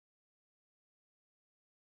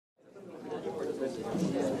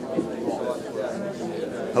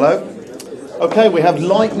Hello? Okay, we have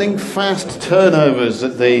lightning fast turnovers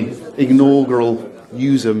at the inaugural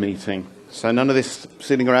user meeting. So none of this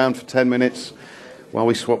sitting around for 10 minutes while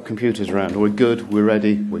we swap computers around. We're good, we're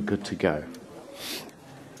ready, we're good to go.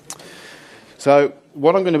 So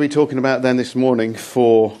what I'm going to be talking about then this morning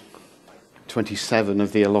for 27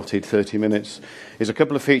 of the allotted 30 minutes is a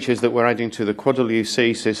couple of features that we're adding to the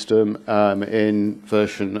QuadWC system in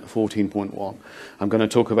version 14.1. I'm going to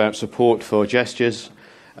talk about support for gestures.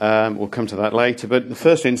 We'll come to that later, but in the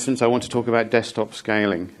first instance I want to talk about desktop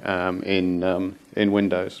scaling in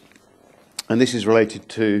Windows. And this is related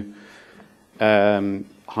to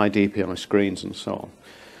high DPI screens and so on.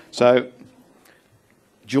 So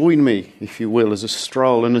join me, if you will, as a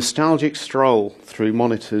nostalgic stroll through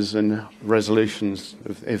monitors and resolutions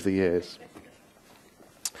of the years.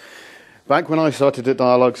 Back when I started at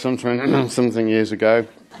Dyalog something years ago,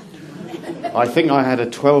 I think I had a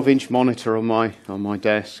 12-inch monitor on my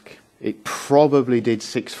desk. It probably did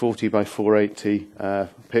 640 by 480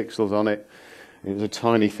 pixels on it. It was a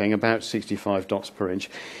tiny thing, about 65 dots per inch.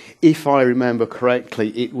 If I remember correctly,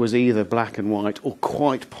 it was either black and white or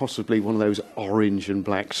quite possibly one of those orange and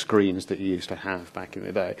black screens that you used to have back in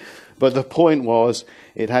the day. But the point was,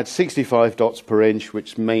 it had 65 dots per inch,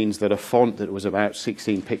 which means that a font that was about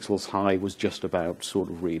 16 pixels high was just about sort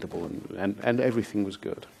of readable, and everything was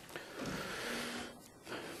good.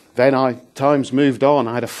 Then times moved on.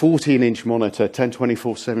 I had a 14-inch monitor,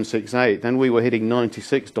 1024-768. Then we were hitting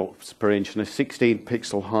 96 dots per inch and a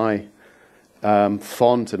 16-pixel high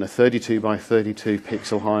font and a 32 by 32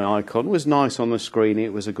 pixel high icon. It was nice on the screen.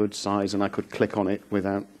 It was a good size, and I could click on it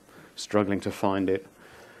without struggling to find it.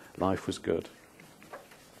 Life was good.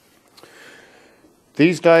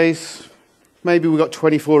 These days, maybe we've got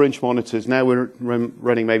 24-inch monitors. Now we're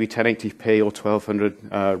running maybe 1080p or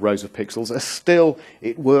 1200 rows of pixels. Still,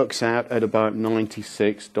 it works out at about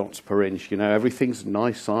 96 dots per inch. You know, everything's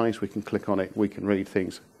nice size. We can click on it. We can read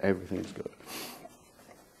things. Everything's good.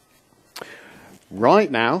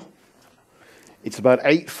 Right now, it's about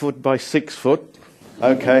 8 foot by 6 foot.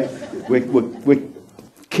 Okay, we're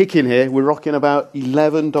kicking here. We're rocking about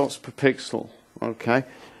 11 dots per pixel. Okay.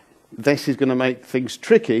 This is going to make things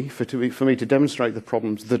tricky for me to demonstrate the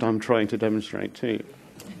problems that I'm trying to demonstrate to you.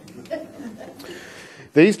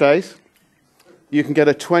 These days, you can get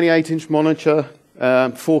a 28-inch monitor,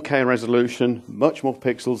 4K resolution, much more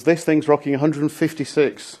pixels. This thing's rocking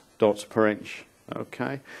 156 dots per inch.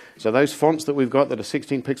 Okay, so those fonts that we've got that are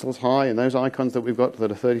 16 pixels high and those icons that we've got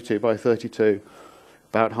that are 32 by 32,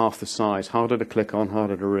 about half the size, harder to click on,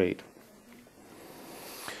 harder to read.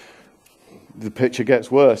 The picture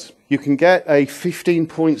gets worse. You can get a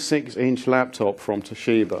 15.6-inch laptop from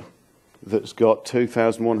Toshiba that's got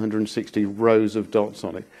 2,160 rows of dots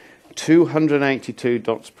on it. 282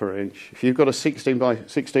 dots per inch. If you've got a 16 by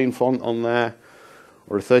 16 font on there,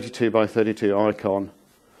 or a 32 by 32 icon,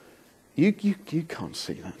 you can't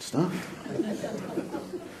see that stuff.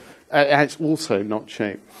 And it's also not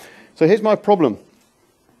cheap. So here's my problem.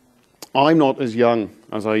 I'm not as young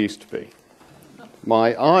as I used to be.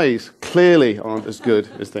 My eyes clearly aren't as good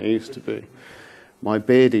as they used to be. My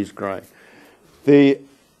beard is grey. The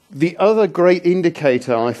other great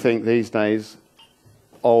indicator, I think, these days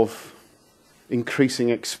of increasing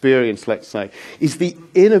experience, let's say, is the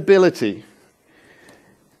inability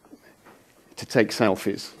to take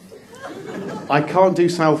selfies. I can't do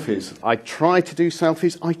selfies. I try to do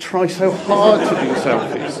selfies. I try so hard to do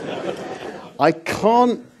selfies. I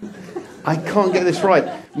can't get this right.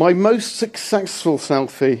 My most successful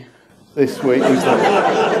selfie this week was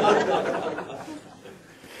that.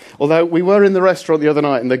 Although we were in the restaurant the other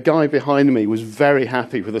night and the guy behind me was very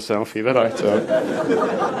happy with the selfie that I took.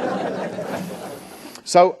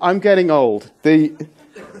 So I'm getting old.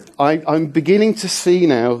 I'm beginning to see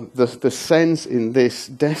now the sense in this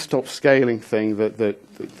desktop scaling thing that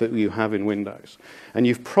you have in Windows. And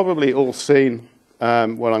you've probably all seen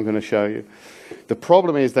what I'm going to show you. The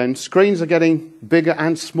problem is then screens are getting bigger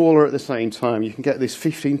and smaller at the same time. You can get this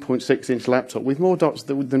 15.6-inch laptop with more dots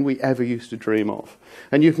than we ever used to dream of.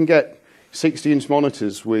 And you can get 60-inch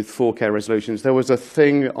monitors with 4K resolutions. There was a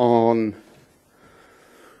thing on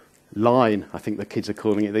Line, I think the kids are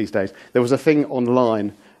calling it these days. There was a thing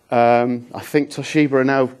online. I think Toshiba are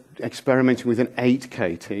now experimenting with an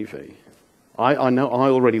 8K TV. I know I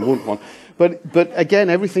already want one. But again,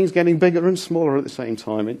 everything's getting bigger and smaller at the same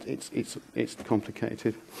time. It's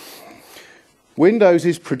complicated. Windows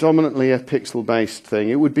is predominantly a pixel-based thing.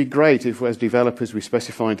 It would be great if, as developers, we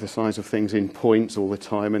specified the size of things in points all the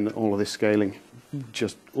time and all of this scaling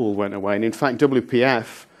just all went away. And in fact,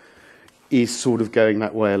 WPF is sort of going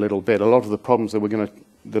that way a little bit. A lot of the problems that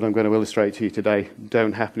I'm going to illustrate to you today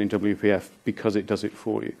don't happen in WPF because it does it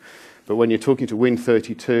for you. But when you're talking to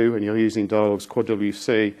Win32 and you're using Dyalog's Quad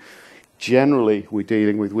WC, generally we're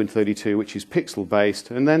dealing with Win32, which is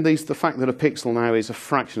pixel-based, and then the fact that a pixel now is a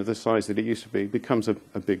fraction of the size that it used to be becomes a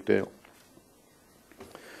big deal.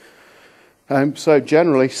 So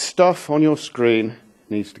generally, stuff on your screen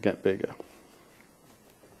needs to get bigger.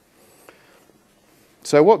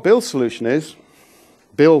 So what Bill's solution is,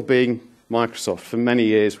 Bill being Microsoft, for many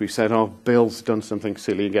years we've said, oh, Bill's done something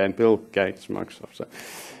silly again, Bill Gates, Microsoft. So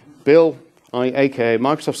Bill, aka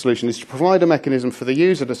Microsoft solution, is to provide a mechanism for the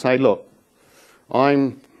user to say, look,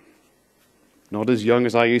 I'm not as young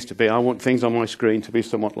as I used to be, I want things on my screen to be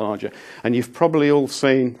somewhat larger. And you've probably all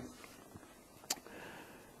seen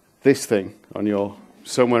this thing on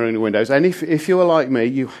somewhere in Windows. And if you were like me,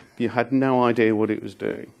 you had no idea what it was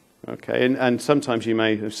doing. Okay, and sometimes you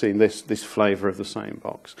may have seen this flavor of the same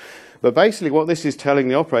box. But basically what this is telling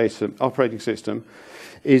the operating system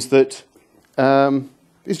is that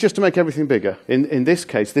it's just to make everything bigger. In this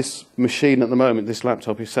case, this machine at the moment, this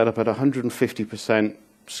laptop, is set up at 150%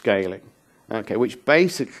 scaling, okay, which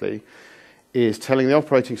basically is telling the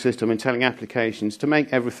operating system and telling applications to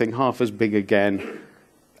make everything half as big again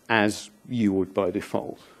as you would by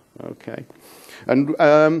default. Okay,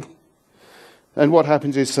 and what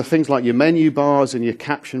happens is, so things like your menu bars and your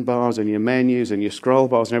caption bars and your menus and your scroll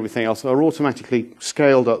bars and everything else are automatically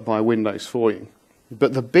scaled up by Windows for you.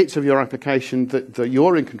 But the bits of your application that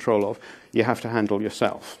you're in control of, you have to handle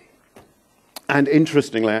yourself. And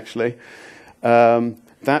interestingly, actually,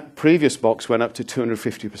 that previous box went up to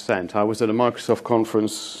 250%. I was at a Microsoft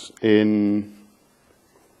conference in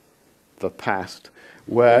the past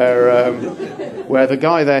where the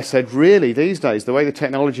guy there said, really, these days, the way the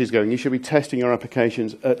technology is going, you should be testing your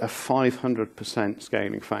applications at a 500%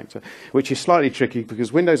 scaling factor, which is slightly tricky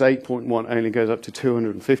because Windows 8.1 only goes up to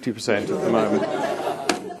 250% at the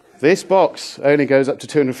moment. This box only goes up to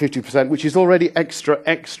 250%, which is already extra,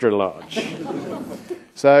 extra large.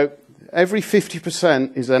 So every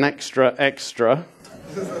 50% is an extra, extra.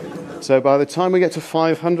 So by the time we get to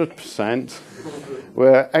 500%,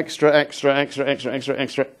 we're extra, extra, extra, extra, extra,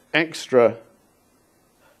 extra, extra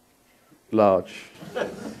large.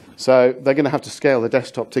 So they're going to have to scale the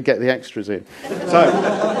desktop to get the extras in. So,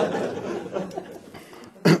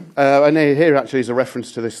 and here actually is a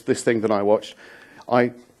reference to this thing that I watched.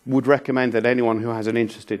 I would recommend that anyone who has an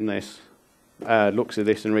interest in this looks at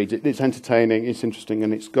this and reads it. It's entertaining, it's interesting,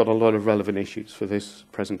 and it's got a lot of relevant issues for this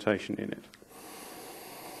presentation in it.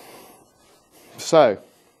 So,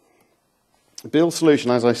 Bill's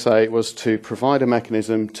solution, as I say, was to provide a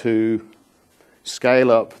mechanism to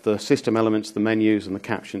scale up the system elements, the menus and the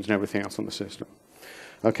captions and everything else on the system.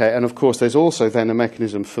 Okay, and of course there's also then a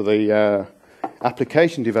mechanism for the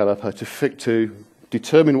application developer to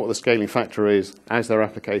determine what the scaling factor is as their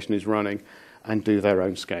application is running and do their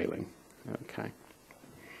own scaling. Okay.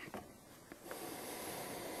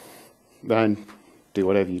 Then do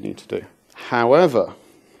whatever you need to do. However,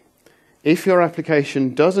 if your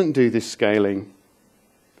application doesn't do this scaling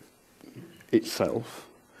itself,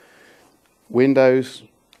 Windows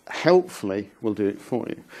helpfully will do it for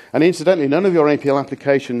you. And incidentally, none of your APL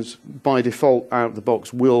applications by default out of the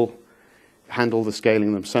box will handle the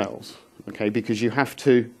scaling themselves, okay, because you have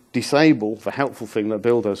to disable the helpful thing that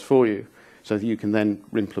Bill does for you so that you can then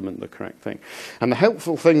implement the correct thing. And the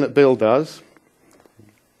helpful thing that Bill does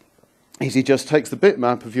is he just takes the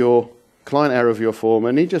bitmap of your client error of your form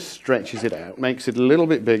and he just stretches it out, makes it a little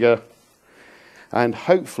bit bigger, and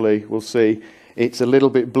hopefully we'll see it's a little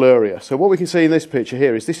bit blurrier. So what we can see in this picture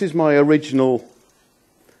here is this is my original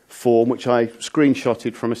form, which I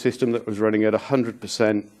screenshotted from a system that was running at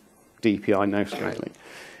 100% DPI, no scaling.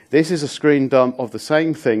 This is a screen dump of the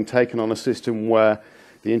same thing taken on a system where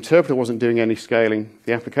the interpreter wasn't doing any scaling,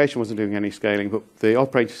 the application wasn't doing any scaling, but the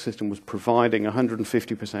operating system was providing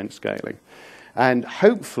 150% scaling. And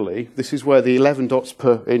hopefully, this is where the 11 dots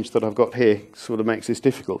per inch that I've got here sort of makes this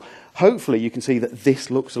difficult. Hopefully, you can see that this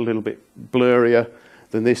looks a little bit blurrier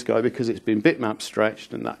than this guy because it's been bitmap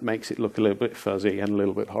stretched, and that makes it look a little bit fuzzy and a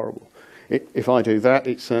little bit horrible. If I do that,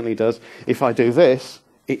 it certainly does. If I do this,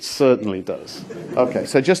 it certainly does. Okay,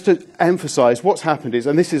 so just to emphasize, what's happened is,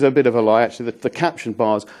 and this is a bit of a lie, actually, the caption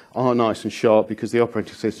bars are nice and sharp because the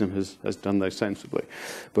operating system has done those sensibly.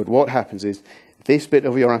 But what happens is, this bit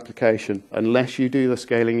of your application, unless you do the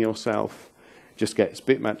scaling yourself, just gets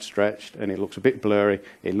bitmap stretched and it looks a bit blurry,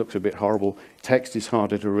 it looks a bit horrible. Text is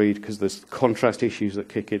harder to read because there's contrast issues that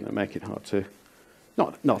kick in that make it hard to,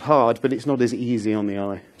 not hard, but it's not as easy on the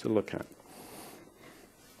eye to look at.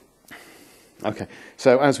 Okay,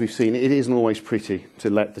 so as we've seen, it isn't always pretty to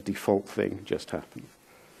let the default thing just happen.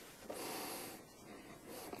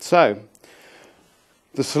 So,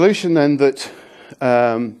 the solution then that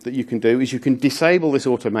you can do is you can disable this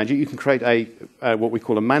auto magic. You can create a what we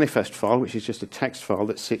call a manifest file, which is just a text file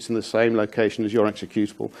that sits in the same location as your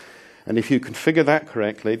executable. And if you configure that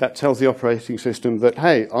correctly, that tells the operating system that,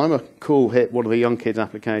 hey, I'm a cool hit, one of the young kids'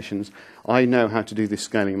 applications. I know how to do this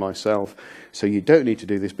scaling myself, so you don't need to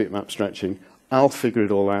do this bitmap stretching. I'll figure it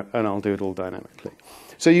all out, and I'll do it all dynamically.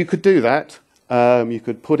 So you could do that. You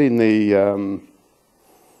could put in the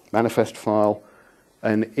manifest file,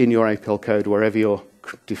 and in your APL code, wherever you're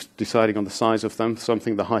deciding on the size of them,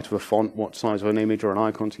 something, the height of a font, what size of an image or an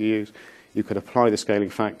icon to use, you could apply the scaling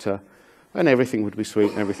factor, and everything would be sweet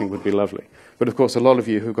and everything would be lovely. But of course, a lot of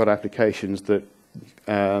you who've got applications that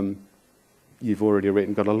you've already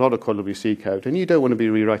written, got a lot of QuadWC code, and you don't want to be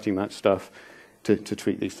rewriting that stuff to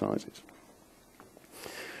tweak these sizes.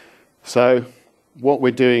 So what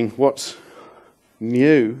we're doing, what's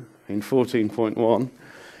new in 14.1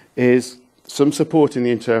 is some support in the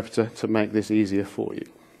interpreter to make this easier for you.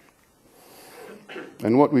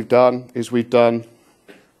 And what we've done is we've done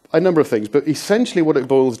a number of things, but essentially what it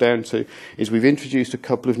boils down to is we've introduced a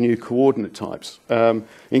couple of new coordinate types. In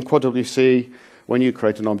QuadWC, when you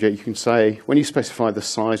create an object, you can say, when you specify the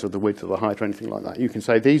size or the width or the height or anything like that, you can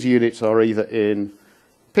say these units are either in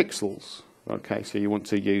pixels, okay, so you want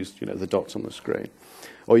to use the dots on the screen.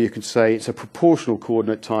 Or you can say it's a proportional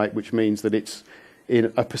coordinate type, which means that it's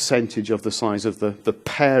in a percentage of the size of the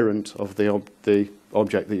parent of the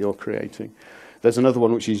object that you're creating. There's another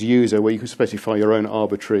one which is user, where you can specify your own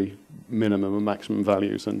arbitrary minimum and maximum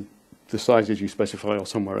values, and the sizes you specify are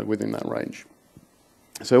somewhere within that range.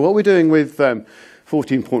 So what we're doing with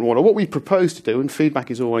 14.1, or what we propose to do, and feedback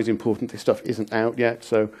is always important, this stuff isn't out yet,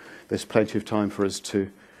 so there's plenty of time for us to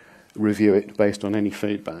review it based on any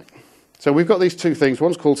feedback. So we've got these two things.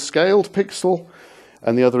 One's called scaled pixel,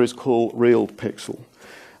 and the other is called reeled pixel.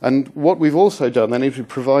 And what we've also done then is we've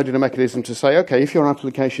provided a mechanism to say, okay, if your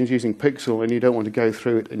application is using pixel and you don't want to go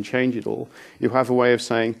through it and change it all, you have a way of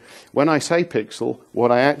saying, when I say pixel,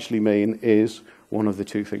 what I actually mean is one of the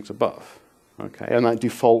two things above. Okay, and that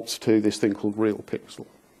defaults to this thing called real pixel.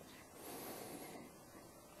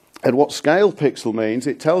 And what scaled pixel means,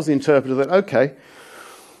 it tells the interpreter that, okay,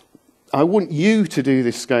 I want you to do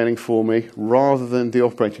this scaling for me rather than the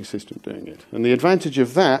operating system doing it. And the advantage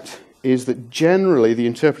of that is that generally the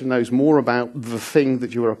interpreter knows more about the thing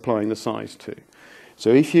that you are applying the size to. So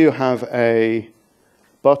if you have a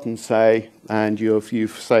button, say, and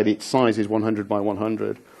you've said its size is 100 by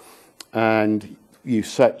 100, and you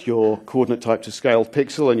set your coordinate type to scaled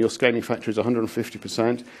pixel and your scaling factor is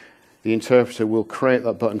 150%, the interpreter will create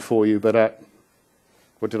that button for you, but at,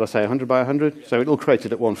 what did I say, 100 by 100? So it'll create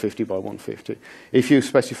it at 150 by 150. If you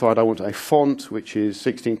specified I want a font which is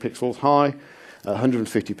 16 pixels high,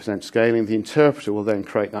 150% scaling, the interpreter will then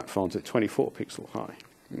create that font at 24 pixel high.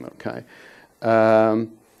 Okay.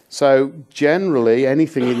 So generally,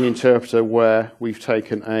 anything in the interpreter where we've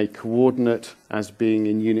taken a coordinate as being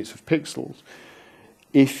in units of pixels,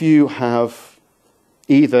 if you have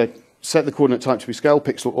either set the coordinate type to be scale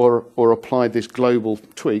pixel or applied this global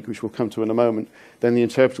tweak, which we'll come to in a moment, then the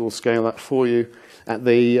interpreter will scale that for you at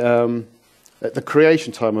the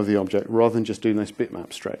creation time of the object, rather than just doing this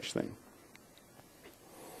bitmap stretch thing.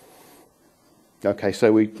 Okay,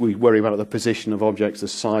 so we worry about the position of objects, the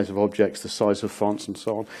size of objects, the size of fonts, and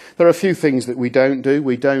so on. There are a few things that we don't do.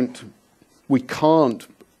 We can't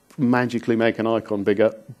magically make an icon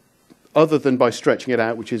bigger, other than by stretching it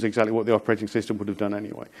out, which is exactly what the operating system would have done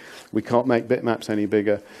anyway. We can't make bitmaps any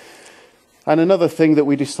bigger. And another thing that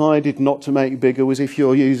we decided not to make bigger was if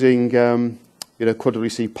you're using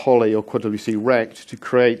QuadWC Poly or QuadWC Rect to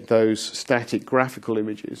create those static graphical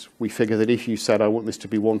images, we figure that if you said, I want this to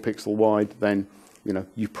be 1 pixel wide, then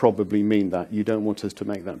you probably mean that. You don't want us to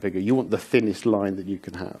make that bigger. You want the thinnest line that you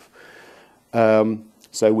can have.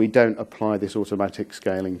 So we don't apply this automatic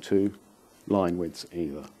scaling to line widths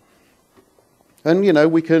either. And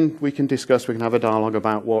we can discuss, we can have a dialogue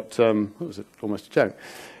about what was it, almost a joke.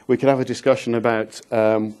 We can have a discussion about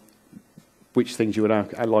which things you would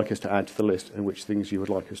like us to add to the list and which things you would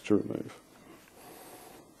like us to remove.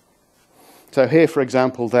 So here, for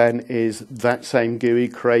example, then, is that same GUI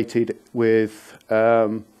created with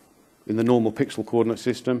in the normal pixel coordinate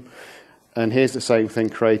system. And here's the same thing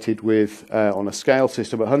created with on a scale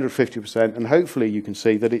system at 150%. And hopefully you can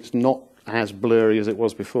see that it's not as blurry as it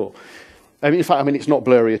was before. In fact, it's not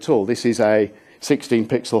blurry at all. This is a 16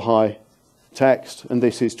 pixel high text, and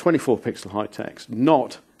this is 24 pixel high text,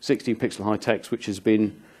 not 16 pixel high text, which has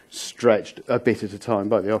been stretched a bit at a time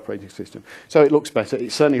by the operating system. So it looks better.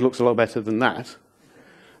 It certainly looks a lot better than that.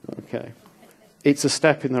 Okay. It's a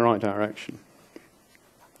step in the right direction.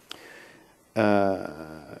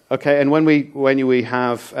 Okay, and when we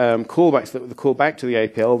have callbacks that call back to the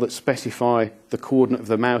APL that specify the coordinate of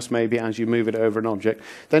the mouse maybe as you move it over an object,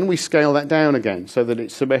 then we scale that down again so that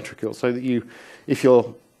it's symmetrical, so that you, if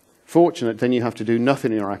you're fortunate, then you have to do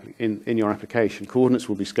nothing in your application. Coordinates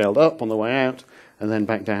will be scaled up on the way out and then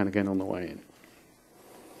back down again on the way in.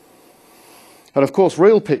 And of course,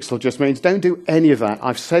 real pixel just means don't do any of that.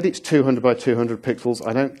 I've said it's 200 by 200 pixels.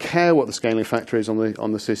 I don't care what the scaling factor is on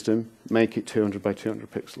the system. Make it 200 by 200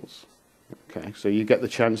 pixels. Okay, so you get the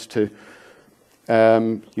chance to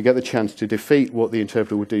defeat what the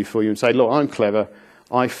interpreter would do for you and say, look, I'm clever.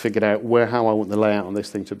 I figured out how I want the layout on this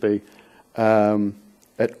thing to be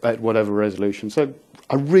at whatever resolution. So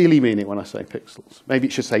I really mean it when I say pixels. Maybe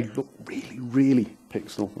it should say, look, really, really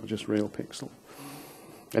pixel, not just real pixel.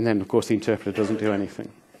 And then, of course, the interpreter doesn't do anything.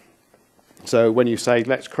 So when you say,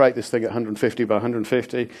 let's create this thing at 150 by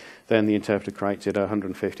 150, then the interpreter creates it at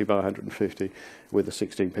 150 by 150 with a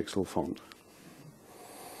 16-pixel font.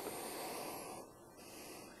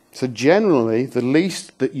 So generally, the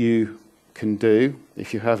least that you can do,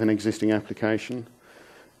 if you have an existing application,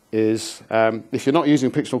 is if you're not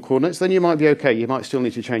using pixel coordinates, then you might be okay. You might still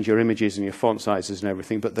need to change your images and your font sizes and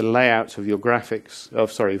everything, but the layouts of your graphics,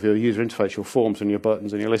 of your user interface, your forms and your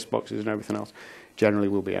buttons and your list boxes and everything else generally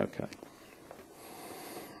will be okay.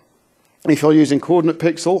 If you're using coordinate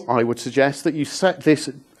pixel, I would suggest that you set this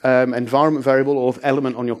environment variable or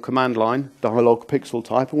element on your command line, Dyalog pixel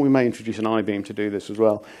type, and we may introduce an I-beam to do this as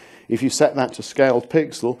well. If you set that to scaled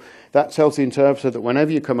pixel, that tells the interpreter that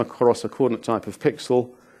whenever you come across a coordinate type of pixel,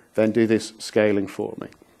 then do this scaling for me.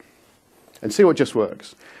 And see what just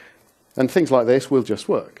works. And things like this will just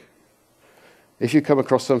work. If you come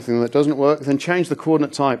across something that doesn't work, then change the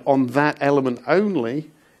coordinate type on that element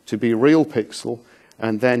only to be real pixel,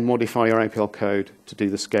 and then modify your APL code to do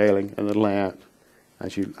the scaling and the layout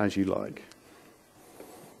as you like.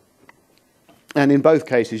 And in both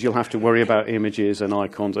cases, you'll have to worry about images and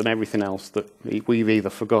icons and everything else that we've either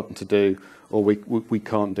forgotten to do or we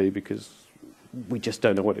can't do because we just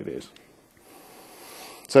don't know what it is.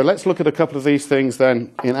 So let's look at a couple of these things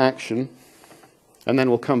then in action, and then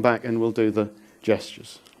we'll come back and we'll do the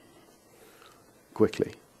gestures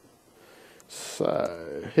quickly.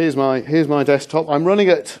 So here's my desktop. I'm running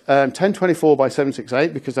at 1024 by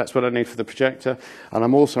 768 because that's what I need for the projector, and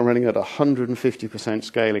I'm also running at 150%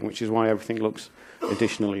 scaling, which is why everything looks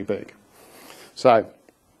additionally big. So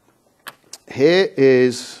here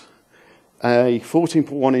is a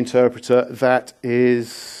 14.1 interpreter that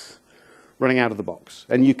is running out of the box.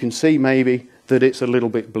 And you can see maybe that it's a little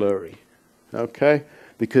bit blurry, okay?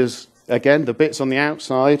 Because, again, the bits on the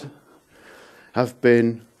outside have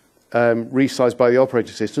been resized by the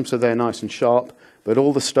operating system, so they're nice and sharp, but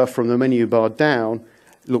all the stuff from the menu bar down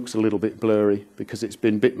looks a little bit blurry because it's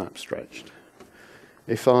been bitmap stretched.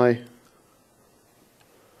 If I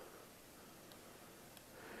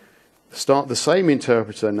start the same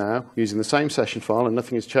interpreter now, using the same session file, and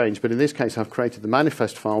nothing has changed, but in this case I've created the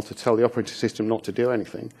manifest file to tell the operating system not to do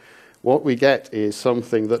anything. What we get is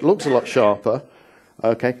something that looks a lot sharper,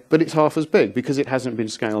 okay, but it's half as big because it hasn't been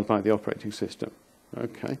scaled by the operating system,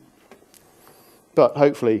 okay. But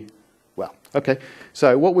hopefully, well, okay.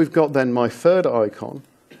 So what we've got then, my third icon,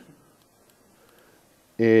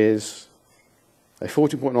 is a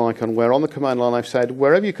 14.1 icon where on the command line I've said,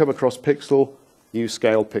 wherever you come across pixel, use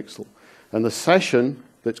scale pixel. And the session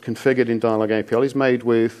that's configured in Dyalog APL is made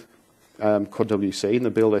with QuadWC in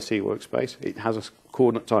the Build SE workspace. It has a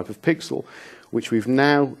coordinate type of pixel, which we've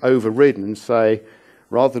now overridden and say,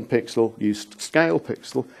 rather than pixel, use scale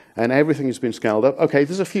pixel, and everything has been scaled up. Okay,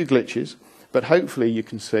 there's a few glitches, but hopefully you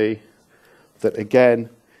can see that, again,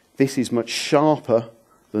 this is much sharper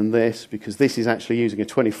than this, because this is actually using a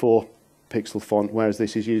 24 pixel font, whereas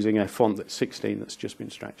this is using a font that's 16 that's just been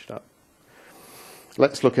stretched up.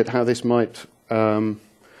 Let's look at how this might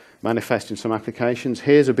manifest in some applications.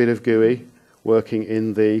 Here's a bit of GUI working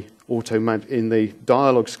in the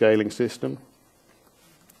Dyalog scaling system.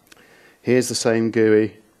 Here's the same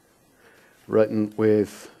GUI written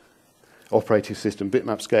with operating system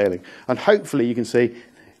bitmap scaling. And hopefully you can see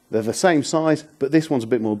they're the same size, but this one's a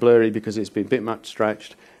bit more blurry because it's been bitmap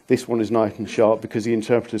stretched. This one is nice and sharp because the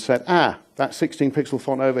interpreter said, that 16 pixel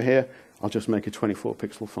font over here, I'll just make a 24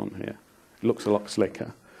 pixel font here. It looks a lot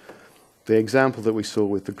slicker. The example that we saw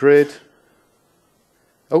with the grid,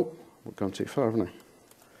 oh, we've gone too far, haven't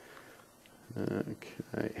I?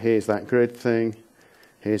 Okay, here's that grid thing.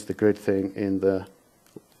 Here's the grid thing in the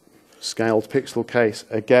scaled pixel case.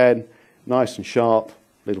 Again, nice and sharp, a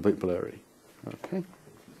little bit blurry. Okay.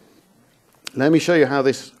 Let me show you how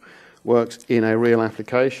this works in a real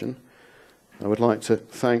application. I would like to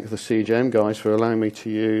thank the CGM guys for allowing me to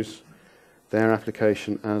use their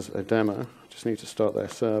application as a demo. I just need to start their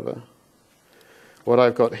server. What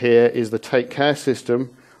I've got here is the take care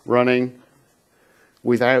system running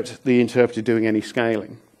without the interpreter doing any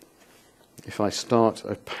scaling. If I start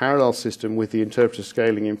a parallel system with the interpreter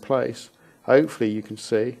scaling in place, hopefully you can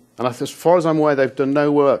see, and as far as I'm aware, they've done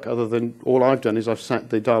no work other than all I've done is I've set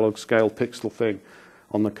the Dyalog scale pixel thing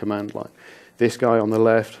on the command line. This guy on the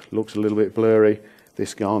left looks a little bit blurry.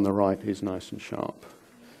 This guy on the right is nice and sharp.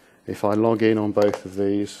 If I log in on both of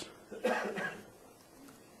these,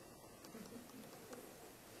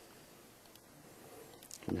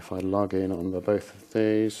 and if I log in on both of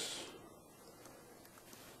these,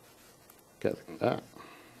 get that.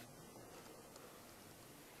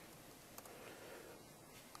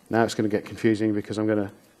 Now it's going to get confusing because I'm going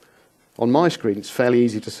to, on my screen, it's fairly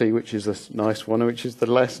easy to see which is the nice one and which is the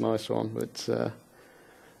less nice one. But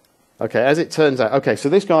okay, as it turns out, okay, so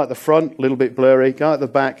this guy at the front, a little bit blurry. Guy at the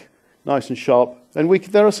back, nice and sharp. And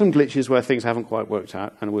there are some glitches where things haven't quite worked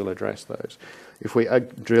out, and we'll address those. If we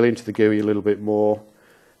drill into the GUI a little bit more,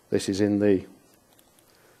 this is the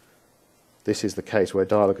case where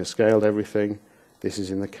Dyalog has scaled everything. This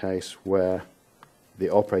is in the case where the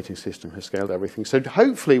operating system has scaled everything. So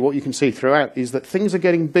hopefully what you can see throughout is that things are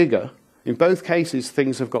getting bigger. In both cases,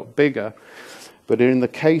 things have got bigger. But in the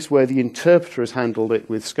case where the interpreter has handled it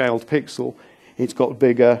with scaled pixel, it's got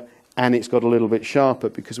bigger and it's got a little bit sharper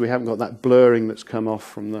because we haven't got that blurring that's come off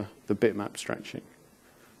from the bitmap stretching.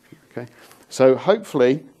 Okay? So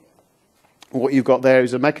hopefully what you've got there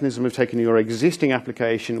is a mechanism of taking your existing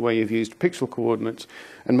application where you've used pixel coordinates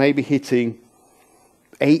and maybe hitting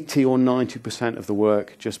 80 or 90% of the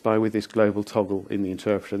work just with this global toggle in the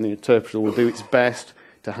interpreter. And the interpreter will do its best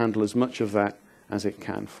to handle as much of that as it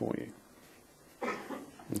can for you.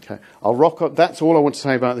 Okay, I'll rock up. That's all I want to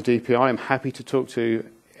say about the DPI. I'm happy to talk to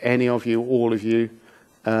any of you, all of you,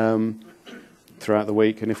 throughout the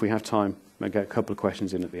week. And if we have time, I'll get a couple of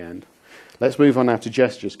questions in at the end. Let's move on now to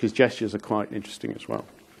gestures, because gestures are quite interesting as well.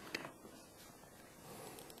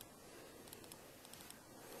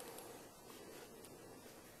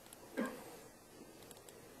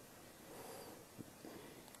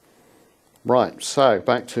 Right, so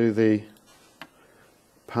back to the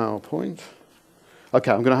PowerPoint.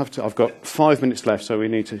 Okay, I've got 5 minutes left, so we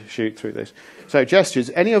need to shoot through this. So gestures,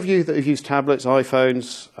 any of you that have used tablets,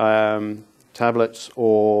 iPhones, tablets,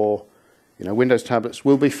 or Windows tablets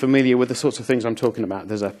will be familiar with the sorts of things I'm talking about.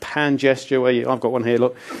 There's a pan gesture where I've got one here,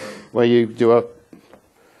 look, where you do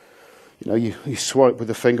you swipe with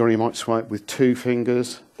the finger, or you might swipe with 2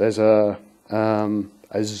 fingers. There's a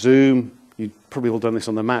zoom. You've probably all done this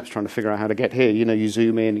on the maps, trying to figure out how to get here. You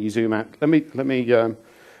zoom in, you zoom out. Let me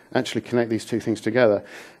actually connect these two things together.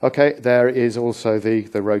 Okay, there is also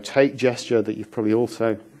the rotate gesture that you've probably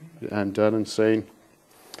also done and seen.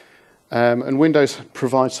 And Windows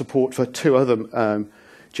provides support for 2 other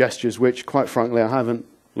gestures, which, quite frankly, I haven't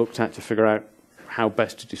looked at to figure out how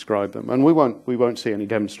best to describe them. And we won't see any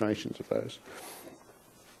demonstrations of those.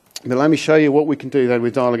 But let me show you what we can do then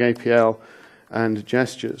with Dyalog APL and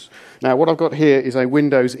gestures. Now, what I've got here is a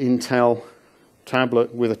Windows Intel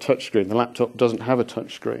tablet with a touchscreen. The laptop doesn't have a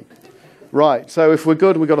touchscreen. Right, so if we're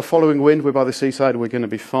good, we've got a following wind, we're by the seaside, we're going to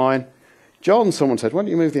be fine. John, someone said, why don't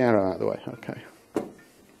you move the arrow out of the way? Okay.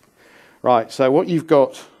 Right, so what you've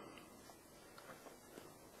got...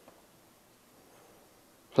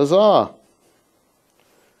 Huzzah!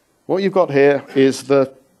 What you've got here is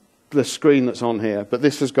the screen that's on here, but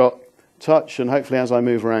this has got touch, and hopefully as I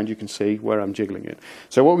move around you can see where I'm jiggling it.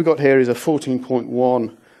 So what we've got here is a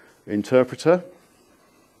 14.1 interpreter,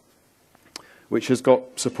 which has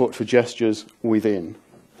got support for gestures within.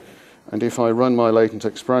 And if I run my latent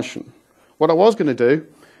expression, what I was going to do,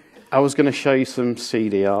 I was going to show you some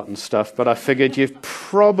CD art and stuff, but I figured you've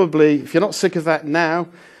probably, if you're not sick of that now,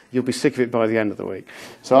 you'll be sick of it by the end of the week.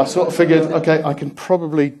 So I sort of figured, okay, I could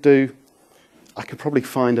probably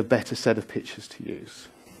find a better set of pictures to use.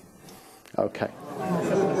 Okay.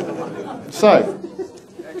 So,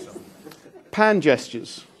 pan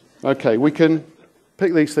gestures. Okay, we can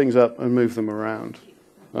pick these things up and move them around.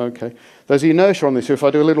 Okay. There's inertia on this, so if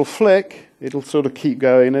I do a little flick, it'll sort of keep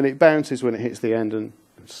going, and it bounces when it hits the end and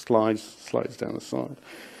slides down the side.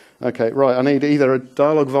 Okay, right, I need either a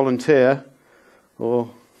Dyalog volunteer or...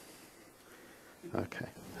 Okay.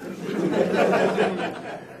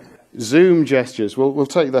 Zoom gestures. We'll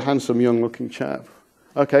take the handsome, young-looking chap.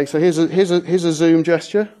 Okay, so here's a zoom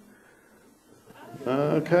gesture.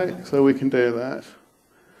 Okay, so we can do that.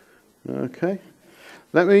 Okay.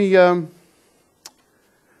 Let me, I'll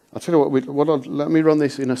tell you what, let me run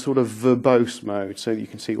this in a sort of verbose mode so that you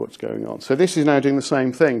can see what's going on. So this is now doing the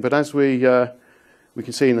same thing, but as we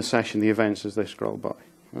can see in the session the events as they scroll by.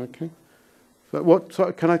 Okay.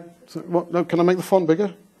 So can I make the font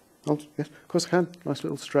bigger? Yes, of course I can. Nice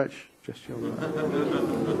little stretch. Gesture.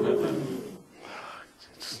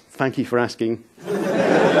 Thank you for asking.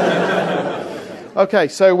 Okay,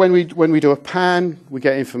 so when we do a pan, we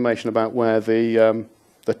get information about where the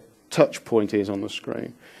touch point is on the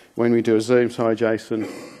screen. When we do a zoom, sorry, Jason,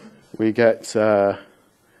 we get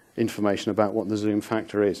information about what the zoom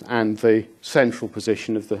factor is and the central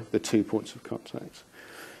position of the 2 points of contact.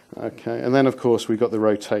 Okay, and then of course we've got the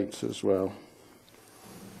rotates as well.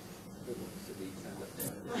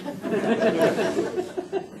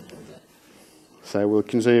 So we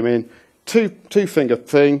can zoom in, two finger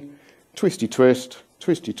thing, twisty twist,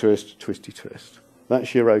 twisty twist, twisty twist.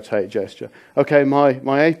 That's your rotate gesture. Okay, my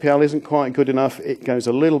APL isn't quite good enough. It goes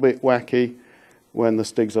a little bit wacky when the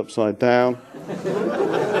stig's upside down.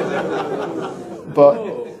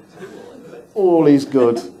 But all is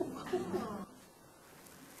good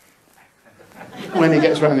when it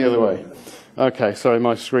gets around the other way. Okay, sorry,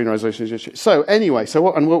 my screen resolution is just... So anyway,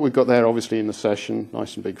 what we've got there, obviously, in the session,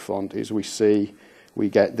 nice and big font, is we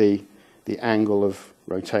get the angle of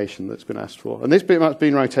rotation that's been asked for. And this bitmap's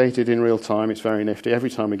been rotated in real time. It's very nifty. Every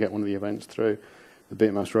time we get one of the events through, the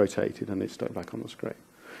bitmap's rotated and it's stuck back on the screen.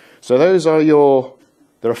 So those are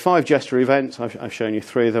there are 5 gesture events. I've shown you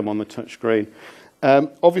 3 of them on the touch screen.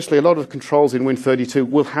 Obviously, a lot of controls in Win32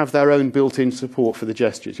 will have their own built-in support for the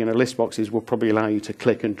gestures. You know, list boxes will probably allow you to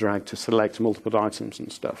click and drag to select multiple items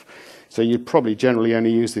and stuff. So you'd probably generally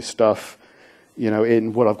only use this stuff, you know,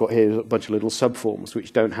 in what I've got here is a bunch of little subforms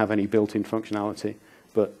which don't have any built-in functionality,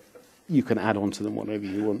 but you can add on to them whatever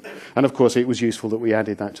you want. And of course, it was useful that we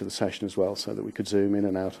added that to the session as well, so that we could zoom in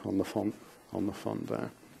and out on the font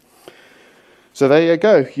there. So there you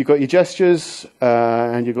go. You've got your gestures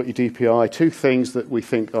and you've got your DPI. 2 things that we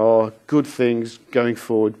think are good things going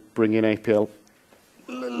forward, bringing APL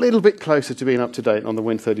a little bit closer to being up to date on the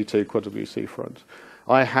Win32 Quad WC front.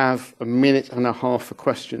 I have a minute and a half for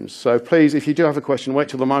questions. So please, if you do have a question, wait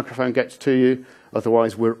till the microphone gets to you.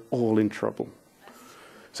 Otherwise, we're all in trouble.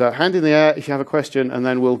 So hand in the air if you have a question, and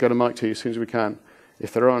then we'll get a mic to you as soon as we can.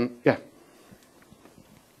 If they're on, yeah.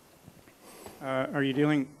 Are you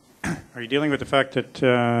dealing with the fact that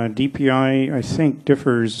DPI, I think,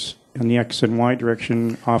 differs in the X and Y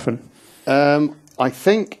direction often? I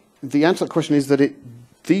think the answer to the question is that it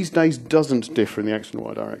these days doesn't differ in the X and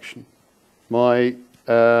Y direction. My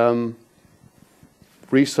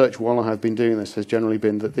research while I have been doing this has generally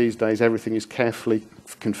been that these days everything is carefully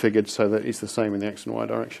configured so that it's the same in the X and Y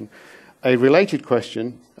direction. A related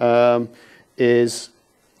question is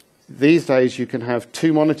these days you can have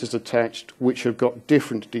 2 monitors attached which have got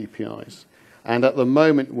different DPIs. And at the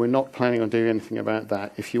moment, we're not planning on doing anything about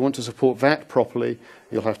that. If you want to support that properly,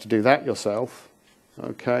 you'll have to do that yourself.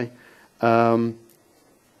 Okay?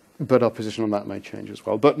 But our position on that may change as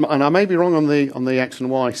well. And I may be wrong on the X and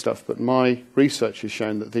Y stuff, but my research has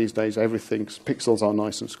shown that these days pixels are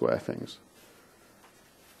nice and square things.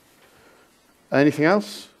 Anything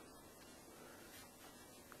else?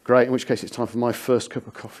 Great, in which case it's time for my first cup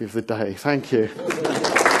of coffee of the day. Thank you.